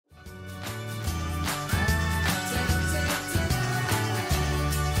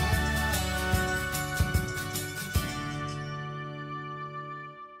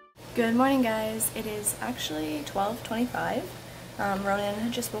Good morning, guys. It is actually 12:25.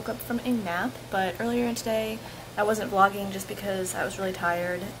 Ronan just woke up from a nap, but earlier today I wasn't vlogging just because I was really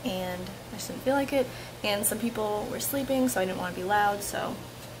tired and I just didn't feel like it, and some people were sleeping so I didn't want to be loud. So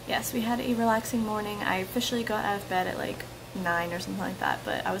yes, we had a relaxing morning. I officially got out of bed at like 9 or something like that,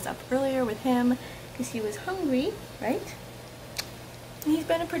 but I was up earlier with him because he was hungry, right? And he's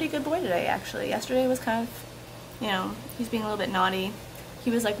been a pretty good boy today, actually. Yesterday was kind of, he's being a little bit naughty. He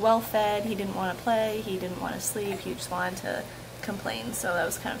was like well fed, he didn't want to play, he didn't want to sleep, he just wanted to complain, so that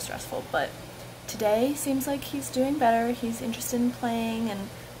was kind of stressful. But today seems like he's doing better. He's interested in playing and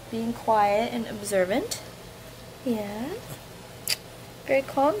being quiet and observant. Yeah. Very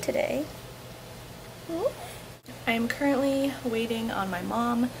calm today. I am currently waiting on my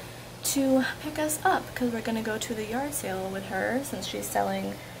mom to pick us up because we're going to go to the yard sale with her since she's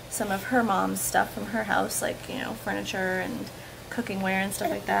selling some of her mom's stuff from her house, like, furniture and cookingware and stuff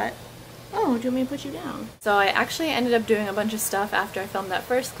like that. Oh, do you want me to put you down? So I actually ended up doing a bunch of stuff after I filmed that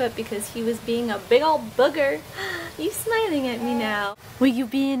first clip because he was being a big old booger. You smiling at me now. Were you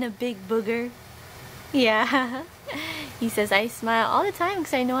being a big booger? Yeah. He says I smile all the time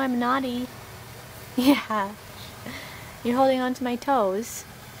because I know I'm naughty. Yeah. You're holding on to my toes.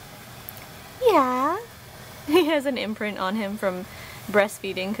 Yeah. He has an imprint on him from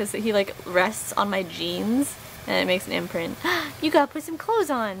breastfeeding because he like rests on my jeans and it makes an imprint. You gotta put some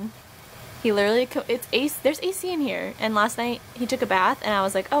clothes on. He literally, there's AC in here, and last night he took a bath and I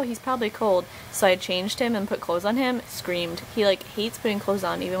was like, oh, he's probably cold, so I changed him and put clothes on him. Screamed. He like hates putting clothes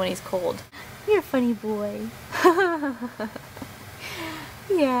on even when he's cold. You're a funny boy.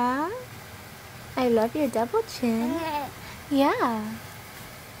 Yeah. I love your double chin. Yeah.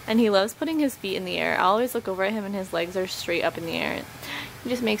 And he loves putting his feet in the air. I always look over at him and his legs are straight up in the air. He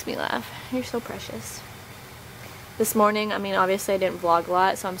just makes me laugh. You're so precious. This morning, obviously I didn't vlog a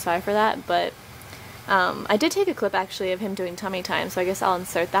lot, so I'm sorry for that, but I did take a clip actually of him doing tummy time, so I guess I'll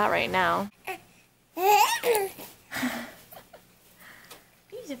insert that right now.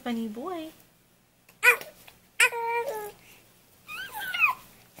 He's a funny boy.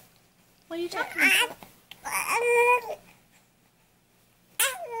 What are you talking about?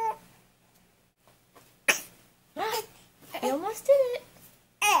 I almost did it.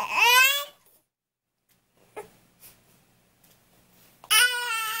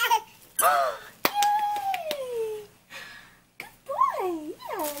 Yay! Good boy.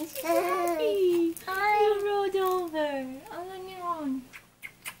 Yes, you're happy. You rolled over all on your own.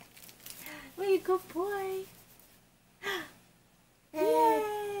 What a good boy.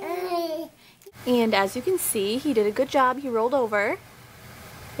 Yay! And as you can see, he did a good job. He rolled over.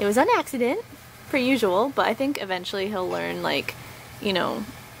 It was an accident, per usual, but I think eventually he'll learn, like,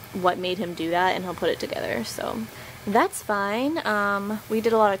 what made him do that, and he'll put it together, so that's fine. We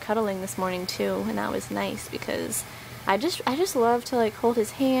did a lot of cuddling this morning too, and that was nice because I just love to like hold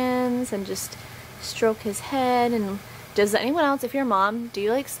his hands and just stroke his head. And does anyone else, if you're a mom, do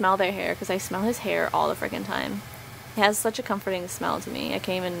you like smell their hair? Because I smell his hair all the freaking time. It has such a comforting smell to me. I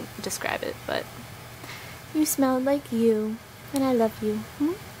can't even describe it, but you smell like you, and I love you.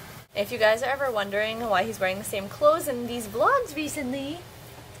 If you guys are ever wondering why he's wearing the same clothes in these vlogs recently,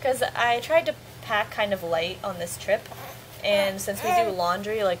 because I tried to pack kind of light on this trip, and since we do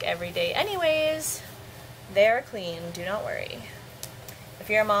laundry like every day anyways, they're clean, do not worry. If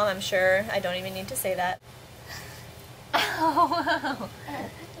you're a mom, I'm sure I don't even need to say that. Oh,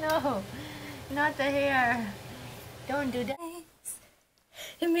 no, not the hair. Don't do that.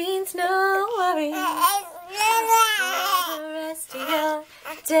 It means no worries for the rest of your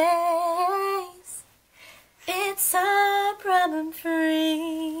days. It's a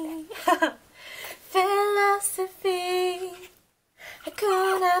problem-free philosophy.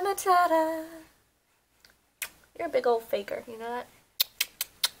 Hakuna Matata. You're a big old faker, you know that?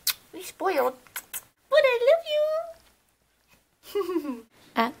 We spoiled. But I love you.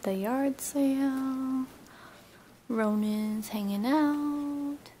 At the yard sale, Ronan's hanging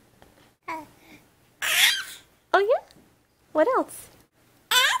out. Oh yeah? What else?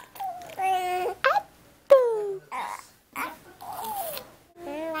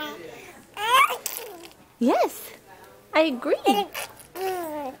 Yes, I agree.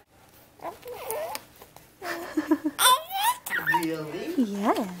 Really?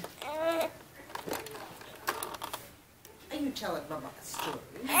 Yeah. Are you telling Mama a story?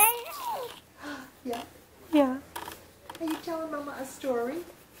 Yeah. Yeah. Are you telling Mama a story?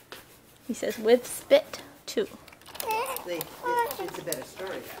 He says with spit too. It's a better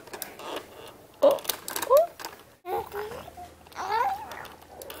story. Oh.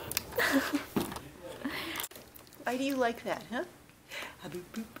 Why do you like that, huh?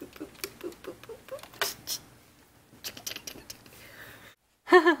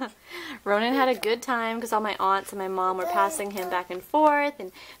 Ronan had a good time because all my aunts and my mom were passing him back and forth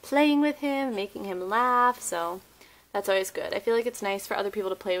and playing with him, making him laugh, so that's always good. I feel like it's nice for other people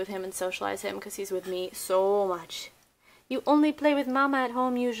to play with him and socialize him because he's with me so much. You only play with Mama at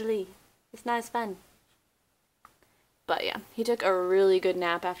home usually. It's not as fun. But yeah, he took a really good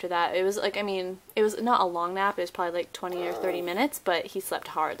nap after that. It was like, I mean, it was not a long nap. It was probably like 20 or 30 minutes, but he slept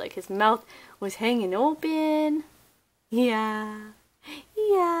hard. Like his mouth was hanging open. Yeah.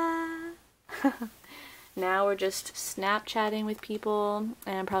 Yeah. Now we're just Snapchatting with people,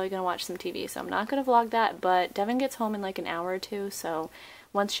 and I'm probably gonna watch some TV, so I'm not gonna vlog that, but Devin gets home in like an hour or two, so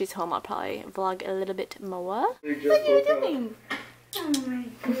once she's home I'll probably vlog a little bit more. What are you doing? Oh my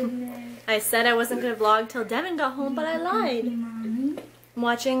goodness. I said I wasn't gonna vlog till Devin got home, but I lied. I'm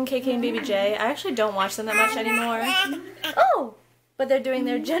watching KK and Baby J. I actually don't watch them that much anymore. Oh! But they're doing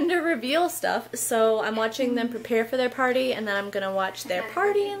their gender reveal stuff, so I'm watching them prepare for their party, and then I'm gonna watch their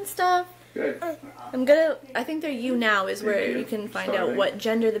party and stuff. Good. I think their You Now is where you can find out what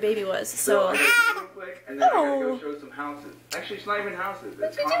gender the baby was, so. And then go show some houses. Actually, it's not even houses.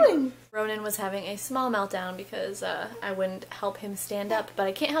 What are you doing? Ronan was having a small meltdown because I wouldn't help him stand up, but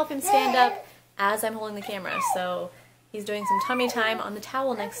I can't help him stand up as I'm holding the camera, so he's doing some tummy time on the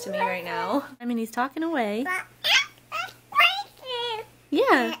towel next to me right now. I mean, he's talking away.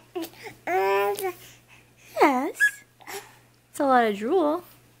 Yeah. Yes. It's a lot of drool.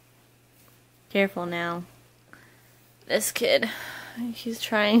 Careful now. This kid, he's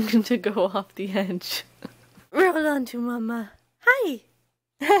trying to go off the edge. Roll on to Mama. Hi.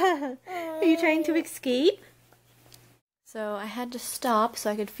 Are you trying to escape? So I had to stop so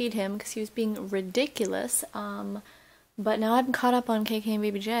I could feed him because he was being ridiculous. But now I'm caught up on KK and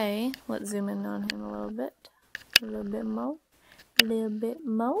Baby J. Let's zoom in on him a little bit. A little bit more. A little bit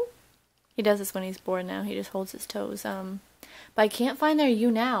more. He does this when he's bored now. He just holds his toes. But I can't find their You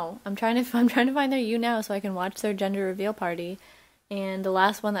Now. I'm trying to find their You Now so I can watch their gender reveal party. And the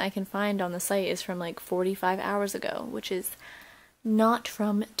last one that I can find on the site is from like 45 hours ago, which is not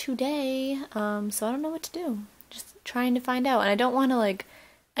from today. So I don't know what to do. Just trying to find out. And I don't want to like,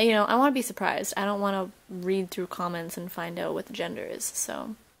 you know, I want to be surprised. I don't want to read through comments and find out what the gender is.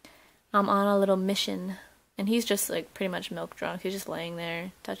 So I'm on a little mission. And he's just like pretty much milk drunk. He's just laying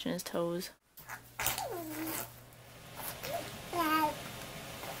there, touching his toes.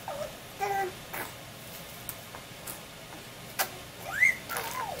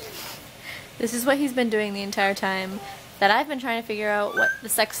 This is what he's been doing the entire time that I've been trying to figure out what the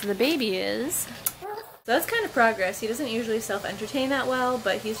sex of the baby is. So that's kind of progress. He doesn't usually self-entertain that well,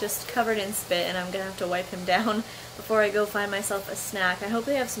 but he's just covered in spit and I'm gonna have to wipe him down before I go find myself a snack. I hope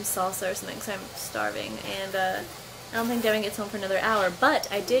they have some salsa or something because I'm starving, and I don't think Devin gets home for another hour, but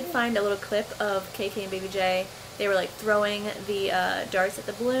I did find a little clip of KK and Baby J. They were like throwing the darts at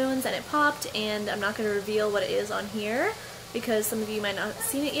the balloons and it popped, and I'm not going to reveal what it is on here because some of you might not have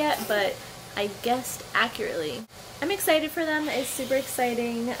seen it yet, but I guessed accurately. I'm excited for them. It's super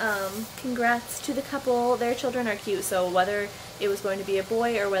exciting. Congrats to the couple. Their children are cute, so whether it was going to be a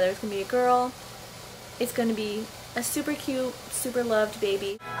boy or whether it's going to be a girl, it's going to be a super cute, super loved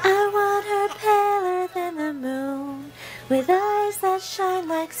baby. I want her paler than the moon, with eyes that shine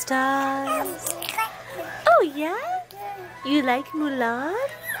like stars. Oh yeah? You like Mulan?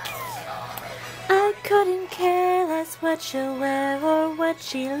 I couldn't care less what she'll wear or what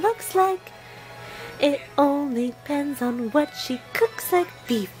she looks like. It only depends on what she cooks, like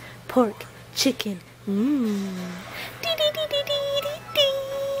beef, pork, chicken. Mmm.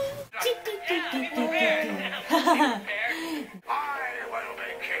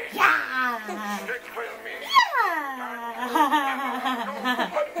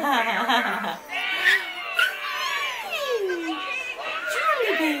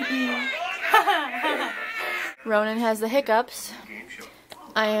 Ronan has the hiccups.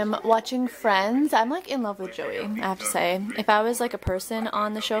 I am watching Friends. I'm like in love with Joey, I have to say. If I was like a person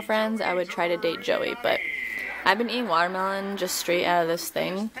on the show Friends, I would try to date Joey, but I've been eating watermelon just straight out of this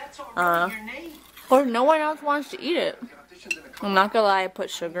thing. Or no one else wants to eat it. I'm not gonna lie, I put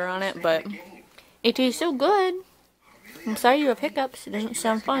sugar on it, but it tastes so good. I'm sorry you have hiccups. It doesn't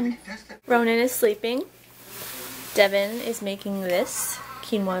sound fun. Ronan is sleeping. Devin is making this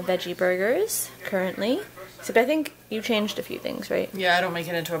quinoa veggie burgers currently. Except I think you changed a few things, right? Yeah, I don't make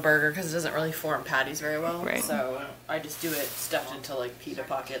it into a burger because it doesn't really form patties very well. Right. So I just do it stuffed into like pita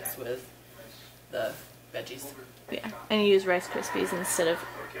pockets with the veggies. Yeah, and you use Rice Krispies instead of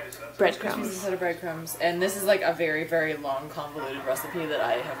breadcrumbs. Instead of breadcrumbs, and this is like a very, very long, convoluted recipe that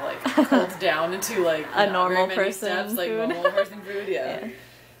I have like culled down into like A not normal very many person steps, like food. normal person food. Yeah.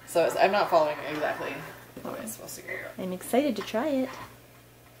 So I'm not following exactly the way it's supposed to go. I'm excited to try it.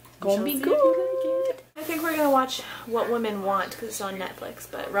 Gonna be good. I think we're gonna watch What Women Want because it's on Netflix.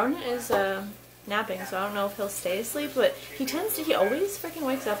 But Ronan is napping, so I don't know if he'll stay asleep. But he always freaking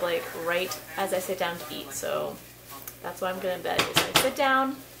wakes up like right as I sit down to eat. So that's why I'm good in bed. Is I sit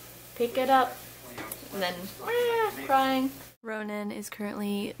down, pick it up, and then crying. Ronan is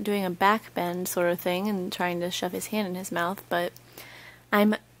currently doing a back bend sort of thing and trying to shove his hand in his mouth. But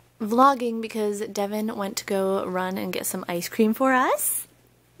I'm vlogging because Devin went to go run and get some ice cream for us.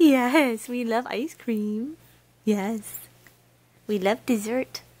 Yes, we love ice cream. Yes. We love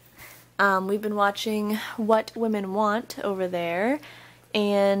dessert. We've been watching What Women Want over there,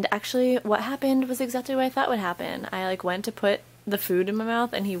 and actually what happened was exactly what I thought would happen. I like went to put the food in my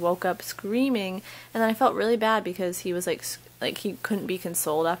mouth and he woke up screaming, and then I felt really bad because he was like he couldn't be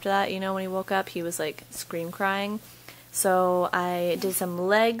consoled after that, you know, when he woke up he was like scream crying. So I did some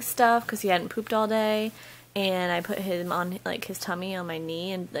leg stuff because he hadn't pooped all day, and I put him on like his tummy on my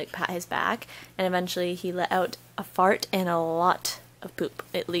knee and like pat his back, and eventually he let out a fart and a lot of poop.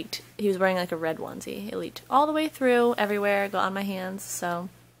 It leaked. He was wearing like a red onesie. It leaked all the way through everywhere, got on my hands, so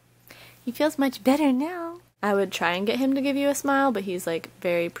he feels much better now. I would try and get him to give you a smile, but he's like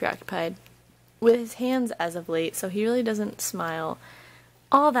very preoccupied with his hands as of late, so he really doesn't smile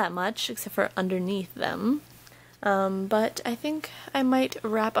all that much except for underneath them. But I think I might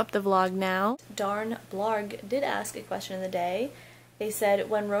wrap up the vlog now. Darn Blarg did ask a question of the day. They said,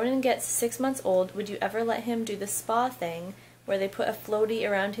 when Ronan gets 6 months old, would you ever let him do the spa thing where they put a floaty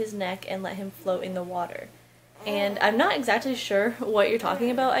around his neck and let him float in the water? And I'm not exactly sure what you're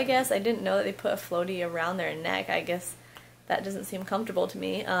talking about, I guess. I didn't know that they put a floaty around their neck. I guess that doesn't seem comfortable to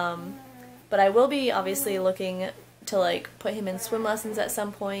me. But I will be obviously looking to like put him in swim lessons at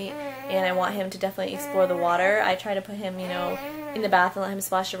some point, and I want him to definitely explore the water. I try to put him, you know, in the bath and let him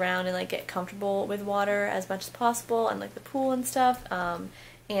splash around and like get comfortable with water as much as possible, and like the pool and stuff.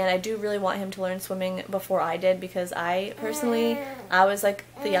 And I do really want him to learn swimming before I did, because I personally, I was like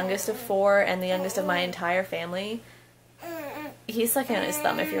the youngest of 4 and the youngest of my entire family. He's sucking on his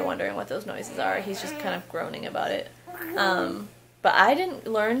thumb if you're wondering what those noises are. He's just kind of groaning about it. But I didn't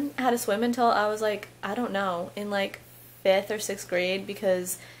learn how to swim until I was like, I don't know, in like 5th or 6th grade,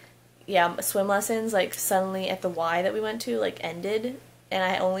 because yeah, swim lessons like suddenly at the Y that we went to like ended, and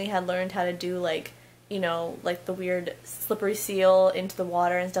I only had learned how to do like, you know, like the weird slippery seal into the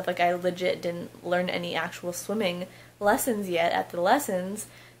water and stuff. Like I legit didn't learn any actual swimming lessons yet at the lessons.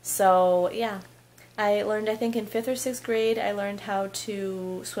 So yeah, I learned, I think in 5th or 6th grade, I learned how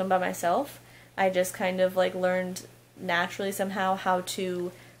to swim by myself. I just kind of like learned naturally somehow how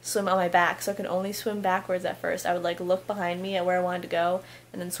to swim on my back, so I could only swim backwards at first. I would like look behind me at where I wanted to go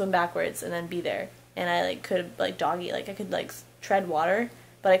and then swim backwards and then be there. And I like could like doggy, like I could like tread water,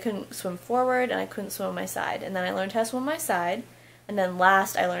 but I couldn't swim forward and I couldn't swim on my side. And then I learned how to swim on my side, and then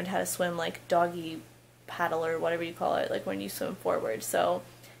last I learned how to swim like doggy paddle or whatever you call it, like when you swim forward. So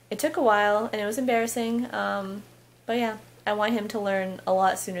it took a while and it was embarrassing, but yeah, I want him to learn a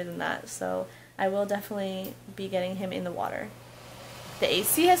lot sooner than that, so I will definitely be getting him in the water. The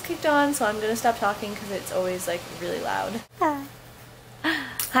AC has kicked on, so I'm going to stop talking because it's always like really loud.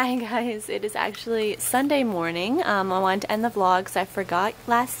 Hi guys, it is actually Sunday morning. I wanted to end the vlog because I forgot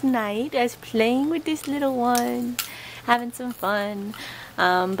last night. I was playing with this little one, having some fun.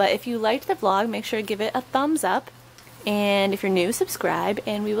 But if you liked the vlog, make sure to give it a thumbs up. And if you're new, subscribe,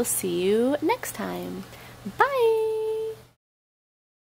 and we will see you next time. Bye!